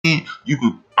You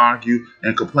can argue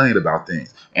and complain about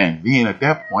things. And then at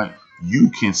that point, you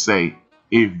can say,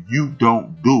 if you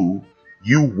don't do,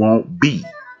 you won't be.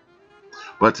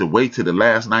 But to wait till the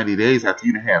last 90 days after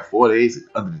you done had 4 days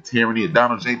under the tyranny of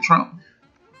Donald J. Trump,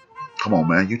 come on,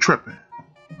 man, you tripping.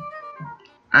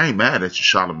 I ain't mad at you,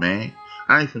 Charlamagne.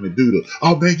 I ain't finna do the,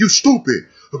 oh, man, you stupid.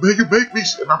 Oh, man, you make me,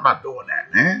 and I'm not doing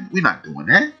that, man. We not doing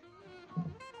that.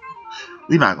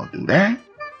 We not gonna do that.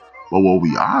 But what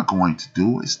we are going to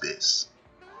do is this.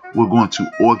 We're going to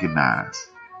organize.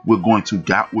 We're going to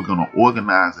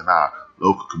organize in our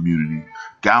local community,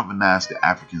 galvanize the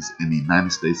Africans in the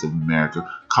United States of America,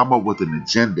 come up with an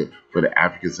agenda for the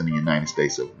Africans in the United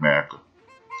States of America.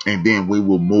 And then we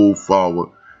will move forward.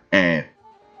 And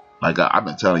like I've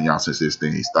been telling y'all since this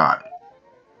thing started,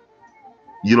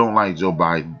 you don't like Joe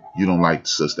Biden, you don't like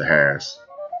Sister Harris.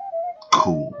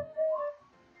 Cool.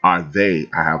 Are they,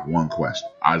 I have one question,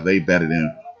 are they better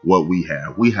than what we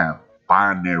have? We have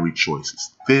binary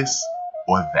choices, this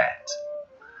or that.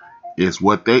 Is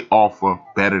what they offer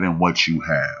better than what you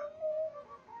have?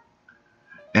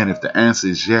 And if the answer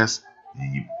is yes,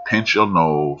 then you pinch your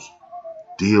nose,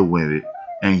 deal with it,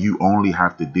 and you only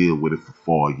have to deal with it for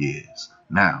 4 years.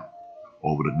 Now,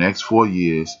 over the next 4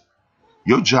 years,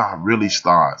 your job really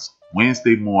starts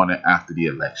Wednesday morning after the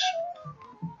election.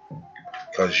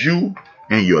 Because you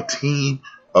and your team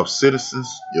of citizens,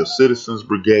 your citizens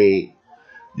brigade,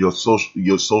 your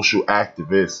social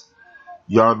activists,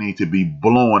 y'all need to be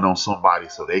blowing on somebody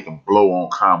so they can blow on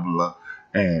Kamala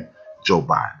and Joe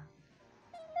Biden.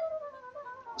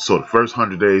 So the first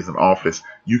 100 days in office,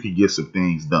 you can get some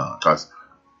things done. Because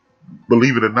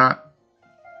believe it or not,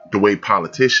 the way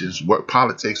politics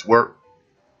work,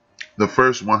 the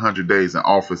first 100 days in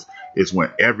office is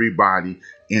when everybody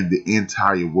in the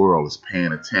entire world is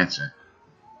paying attention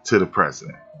to the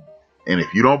president. And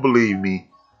if you don't believe me,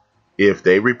 if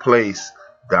they replace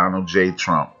Donald J.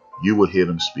 Trump, you will hear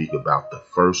them speak about the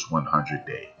first 100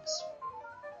 days.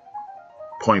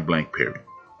 Point blank, period.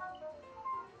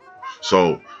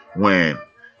 So when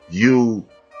you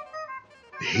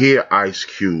hear Ice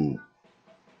Cube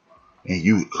and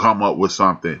you come up with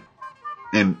something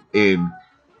in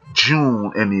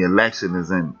June and the election is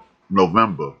in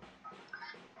November,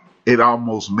 it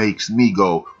almost makes me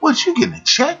go, what, you getting a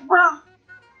check, bro?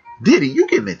 Diddy, you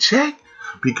getting a check?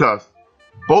 Because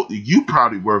both of you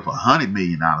probably worth $100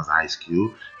 million, Ice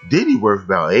Cube. Diddy worth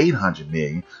about $800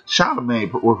 million.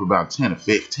 Charlamagne worth about 10 or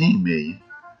 15 million.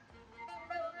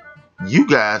 You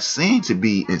guys seem to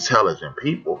be intelligent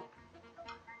people.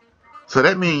 So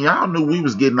that means y'all knew we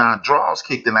was getting our draws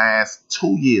kicked in our ass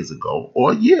 2 years ago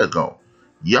or a year ago.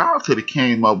 Y'all could have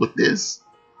came up with this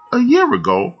a year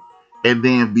ago and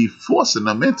then be forcing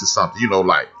them into something. You know,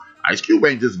 like Ice Cube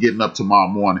ain't just getting up tomorrow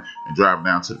morning and driving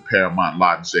down to the Paramount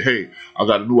lot and say, hey, I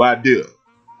got a new idea.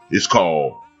 It's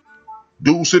called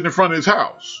Dude Sitting in Front of His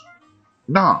House.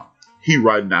 Nah, he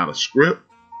writing down a script.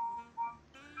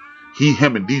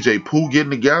 Him and DJ Pooh getting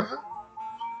together.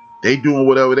 They doing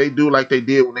whatever they do like they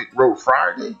did when they wrote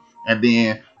Friday. And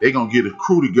then they going to get a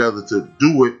crew together to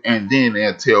do it. And then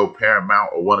they'll tell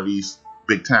Paramount or one of these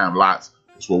big time lots,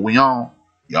 that's what we on.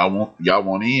 Y'all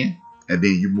want in? And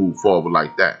then you move forward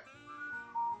like that.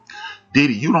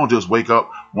 Diddy, you don't just wake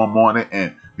up one morning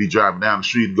and be driving down the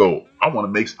street and go, I want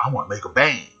to make a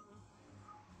band.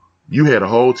 You had a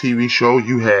whole TV show.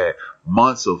 You had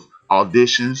months of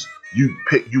auditions. You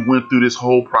went through this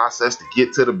whole process to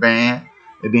get to the band.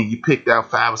 And then you picked out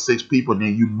 5 or 6 people, and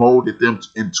then you molded them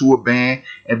into a band,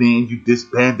 and then you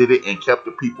disbanded it and kept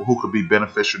the people who could be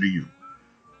beneficial to you.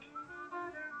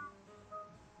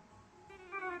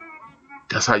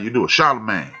 That's how you do it.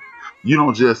 Charlamagne, you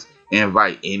don't just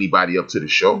invite anybody up to the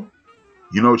show.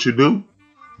 You know what you do?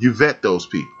 You vet those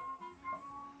people.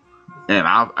 And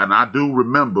I do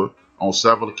remember on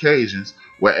several occasions,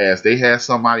 whereas they had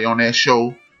somebody on that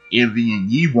show envying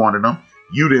you wanted them,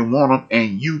 you didn't want them,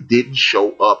 and you didn't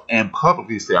show up and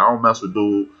publicly say, I don't mess with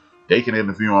dude. They can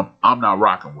interview him. I'm not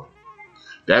rocking with him.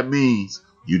 That means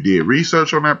you did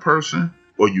research on that person,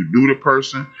 or you knew the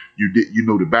person. You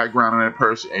knew the background of that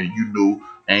person, and you knew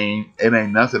it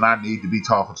ain't nothing I need to be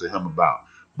talking to him about.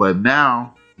 But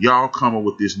now y'all coming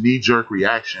with this knee-jerk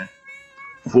reaction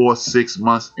 4-6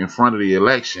 months in front of the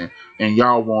election, and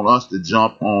y'all want us to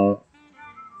jump on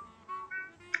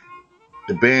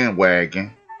the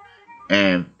bandwagon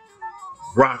and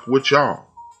rock with y'all.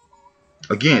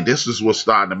 Again, this is what's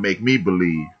starting to make me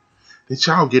believe that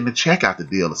y'all getting a check out the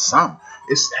deal or something.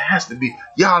 It has to be.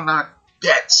 Y'all not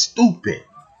that stupid.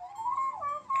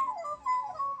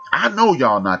 I know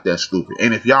y'all not that stupid.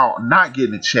 And if y'all not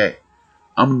getting a check,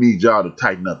 I'm going to need y'all to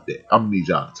tighten up that. I'm going to need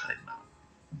y'all to tighten up.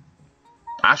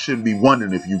 I shouldn't be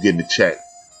wondering if you getting a check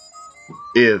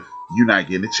if you're not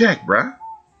getting a check, bruh.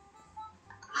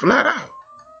 Flat out.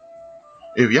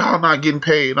 If y'all not getting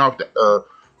paid off to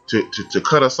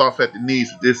cut us off at the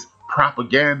knees with this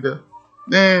propaganda,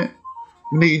 then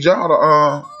we need y'all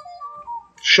to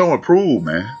show and prove,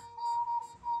 man.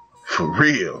 For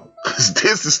real. Cause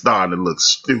this is starting to look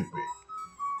stupid.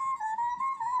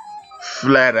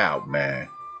 Flat out, man.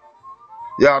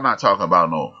 Y'all not talking about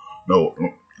no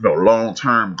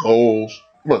long-term goals.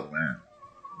 Look, man.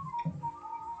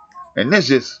 And this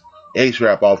just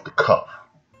HRap off the cuff.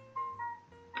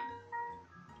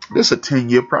 This is a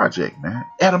 10-year project, man.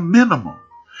 At a minimum.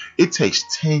 It takes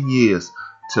 10 years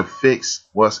to fix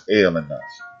what's ailing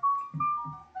us.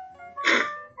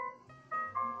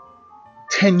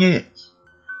 10 years.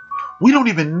 We don't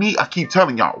even need, I keep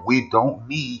telling y'all, we don't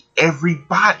need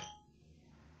everybody.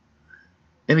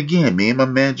 And again, me and my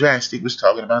man Drastic was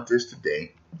talking about this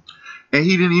today. And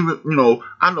he didn't even,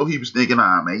 I know he was thinking,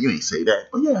 man, you ain't say that.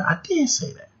 But yeah, I did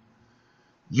say that.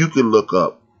 You can look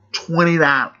up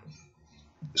 $20.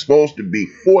 It's supposed to be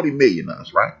 40 million of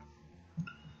us, right?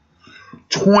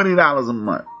 $20 a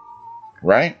month,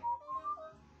 right?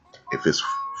 If it's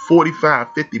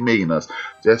 45, 50 million of us,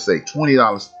 just say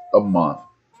 $20 a month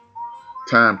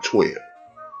times 12.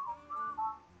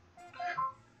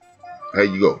 There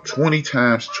you go. 20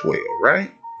 times 12,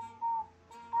 right?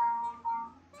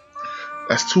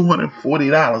 That's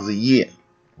 $240 a year,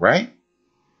 right?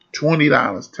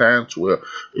 $20 times 12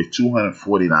 is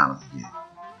 $240 a year.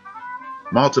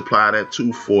 Multiply that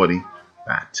 240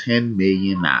 by $10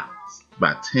 million.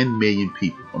 By 10 million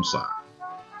people. I'm sorry.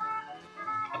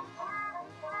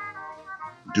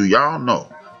 Do y'all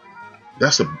know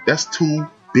that's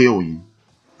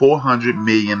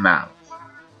 $2,400,000,000.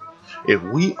 If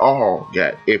we all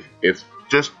got, if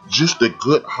just the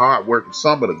good hard working,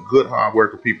 some of the good hard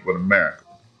working people in America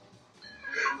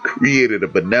created a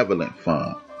benevolent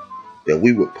fund that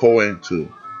we would pour into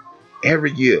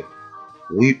every year,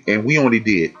 we only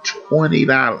did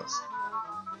 $20.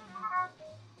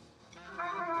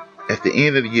 At the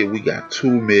end of the year, we got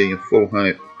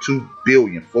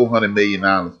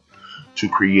 $2,400,000,000 to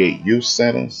create youth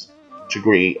centers, to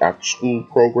create after school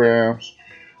programs,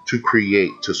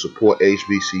 to support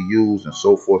HBCUs and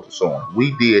so forth and so on.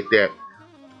 We did that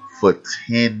for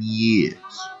 10 years.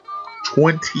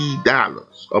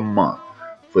 $20 a month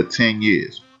for 10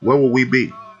 years. Where will we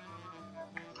be?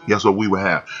 Guess what we would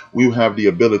have? We would have the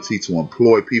ability to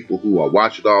employ people who are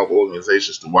watchdog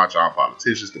organizations, to watch our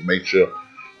politicians, to make sure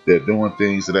they're doing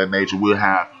things of that nature. We'll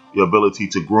have the ability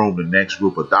to groom the next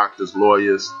group of doctors,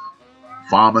 lawyers,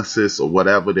 pharmacists, or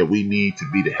whatever that we need to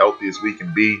be the healthiest we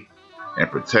can be and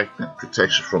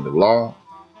protection from the law.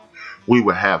 We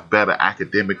will have better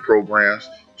academic programs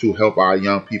to help our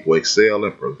young people excel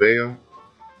and prevail.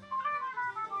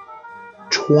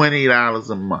 $20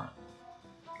 a month.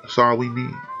 That's all we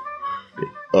need.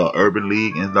 Urban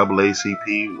League,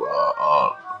 NAACP,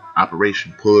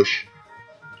 Operation Push,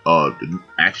 the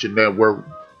Action Network.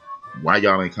 Why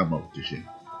y'all ain't come up with this shit?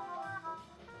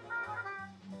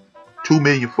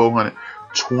 $2,400,000,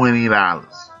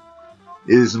 $20.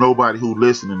 There's nobody who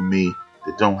listening to me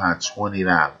that don't have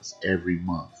 $20 every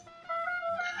month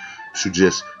to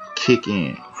just kick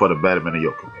in for the betterment of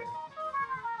your community.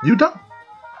 You don't.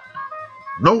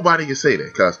 Nobody can say that,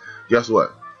 because guess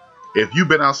what? If you've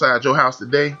been outside your house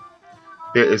today,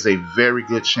 there is a very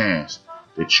good chance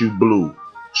that you blew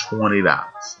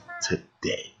 $20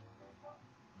 today.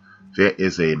 There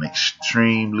is an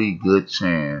extremely good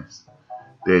chance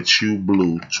that you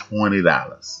blew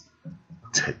 $20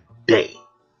 today.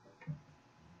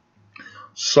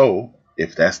 So,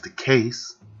 if that's the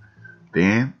case,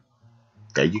 then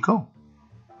there you go.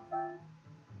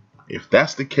 If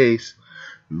that's the case,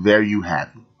 there you have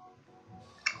it.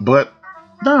 But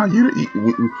no,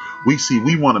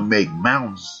 we want to make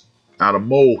mountains out of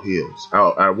molehills,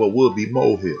 out of what will be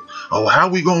molehills. Oh, how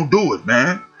we gonna do it,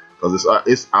 man? Because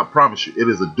it's I promise you, it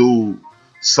is a dude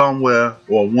somewhere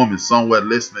or a woman somewhere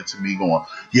listening to me going,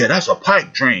 yeah, that's a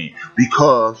pipe dream.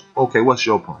 Because, okay, what's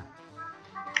your plan?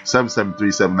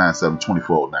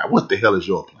 773-797-2409. What the hell is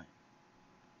your plan?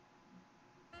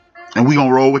 And we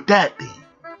gonna roll with that then.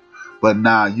 But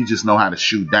nah, you just know how to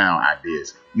shoot down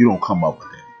ideas. You don't come up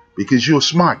with it because you're a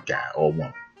smart guy or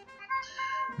woman.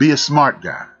 Be a smart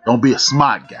guy. Don't be a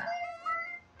smart guy.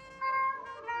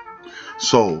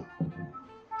 So,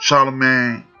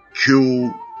 Charlamagne,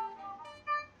 Q,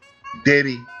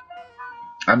 Diddy,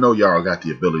 I know y'all got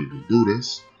the ability to do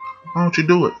this. Why don't you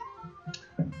do it?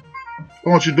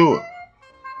 Why don't you do it?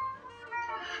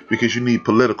 Because you need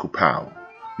political power.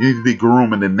 You need to be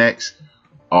grooming the next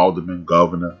alderman,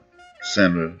 governor,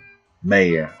 senator,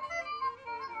 mayor,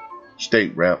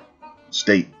 state rep,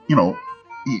 state,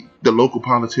 the local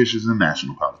politicians and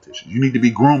national politicians. You need to be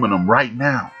grooming them right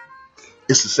now.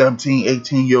 It's a 17,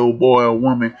 18-year-old boy or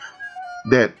woman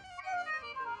that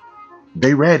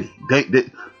they ready.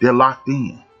 They're locked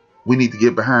in. We need to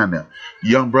get behind them.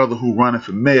 Young brother who running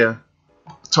for mayor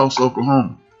of Tulsa,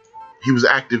 Oklahoma. He was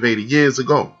activated years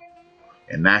ago.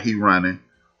 And now he running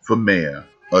for mayor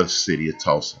of the city of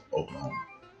Tulsa, Oklahoma.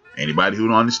 Anybody who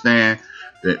don't understand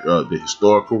the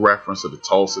historical reference of the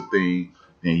Tulsa thing,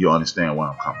 then you'll understand where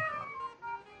I'm coming from.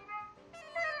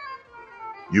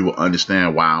 You will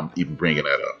understand why I'm even bringing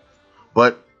that up.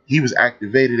 But he was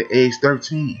activated at age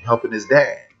 13, helping his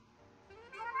dad.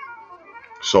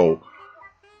 So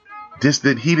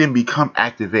he didn't become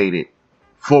activated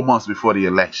 4 months before the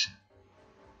election.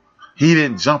 He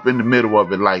didn't jump in the middle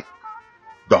of it like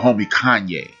the homie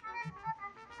Kanye.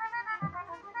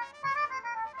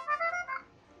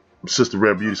 Sister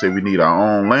Red Beauty said we need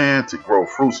our own land to grow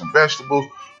fruits and vegetables.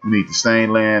 We need the same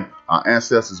land our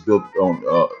ancestors built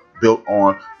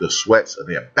on the sweats of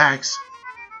their backs,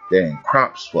 their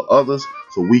crops for others,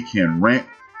 so we can live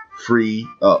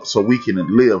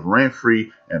rent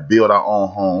free and build our own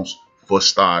homes for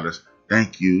starters.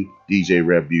 Thank you, DJ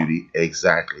Red Beauty.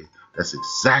 Exactly. That's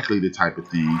exactly the type of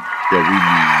thing that we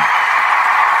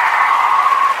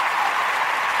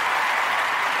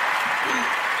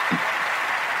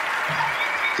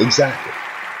need. Exactly.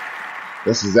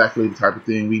 That's exactly the type of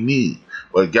thing we need.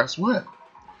 But guess what?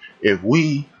 If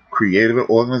we created an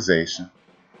organization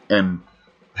and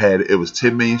it was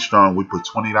 10 million strong, we put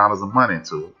 $20 a month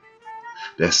into it.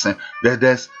 That's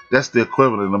the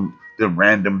equivalent of them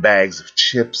random bags of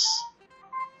chips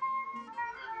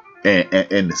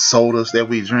and the sodas that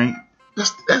we drink.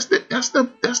 That's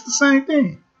the same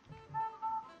thing.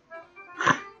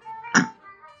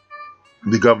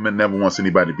 The government never wants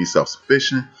anybody to be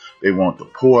self-sufficient. They want the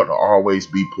poor to always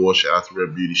be poor. Shout out to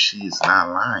Red Beauty. She is not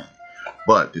lying.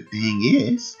 But the thing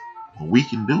is, what we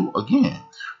can do, again,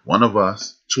 one of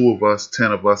us, 2 of us,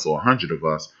 10 of us, or 100 of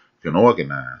us can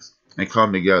organize and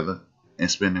come together and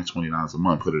spend that $20 a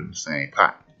month, put it in the same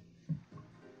pot.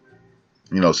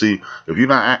 See, if you're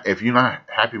not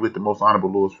happy with the Most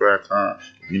Honorable Louis Farrakhan,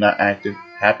 if you're not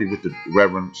happy with the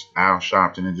Reverends Al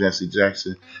Sharpton and Jesse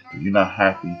Jackson, if you're not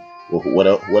happy with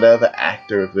whatever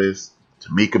actor it is,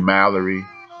 Tamika Mallory,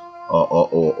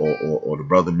 or the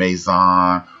brother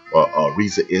Mazon, or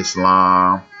Reza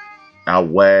Islam out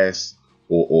west,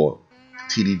 or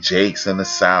T.D. Jakes in the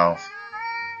South,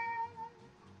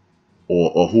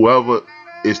 or whoever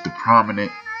is the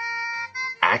prominent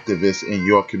activist in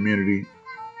your community,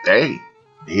 hey,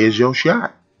 here's your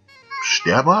shot.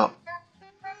 Step up.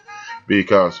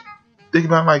 Because think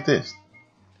about it like this: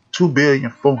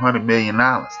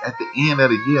 $2,400,000,000 at the end of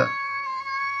the year.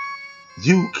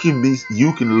 You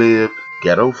can live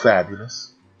ghetto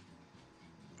fabulous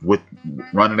with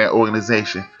running that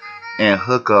organization and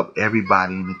hook up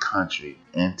everybody in the country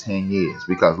in 10 years.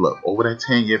 Because look, over that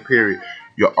 10-year period,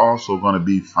 you're also going to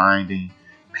be finding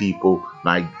people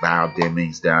like Val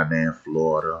Demings down there in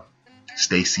Florida,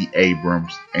 Stacey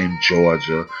Abrams in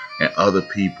Georgia, and other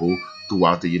people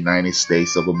throughout the United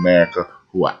States of America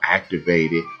who are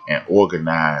activated and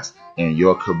organized in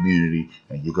your community,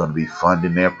 and you're going to be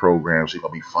funding their programs. You're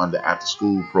going to be funding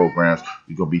after-school programs.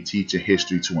 You're going to be teaching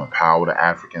history to empower the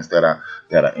Africans that are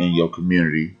in your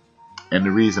community. And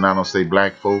the reason I don't say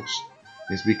black folks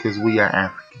is because we are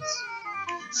Africans.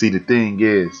 See, the thing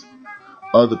is,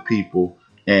 other people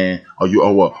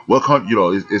what country?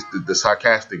 It's the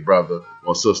sarcastic brother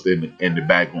or sister in the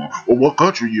background. Well, what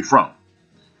country are you from?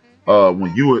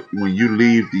 When you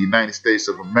leave the United States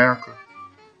of America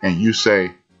and you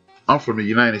say, I'm from the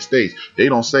United States, they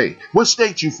don't say, what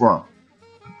state you from?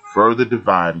 Further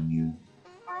dividing you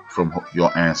from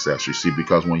your ancestry. See,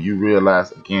 because when you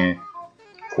realize, again,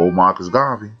 quote Marcus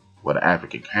Garvey, what an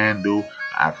African can do,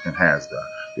 the African has done.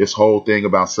 This whole thing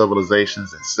about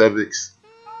civilizations and civics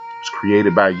was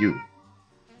created by you.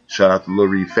 Shout out to Lil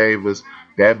Reed Favors.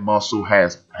 That muscle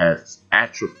has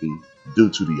atrophied due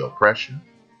to the oppression,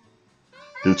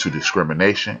 due to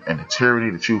discrimination and the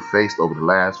tyranny that you faced over the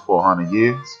last 400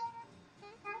 years.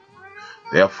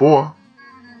 Therefore,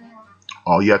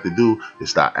 all you have to do is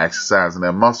start exercising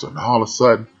that muscle, and all of a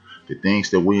sudden, the things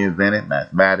that we invented,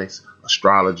 mathematics,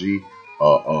 astrology,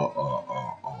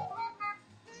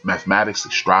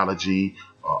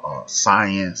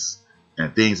 science,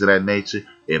 and things of that nature,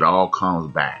 it all comes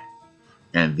back.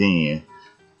 And then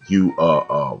you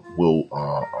will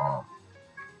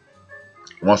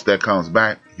once that comes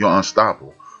back, you're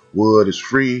unstoppable. Wood is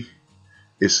free.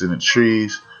 It's in the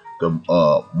trees. The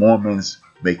Mormons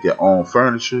make their own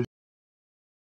furniture,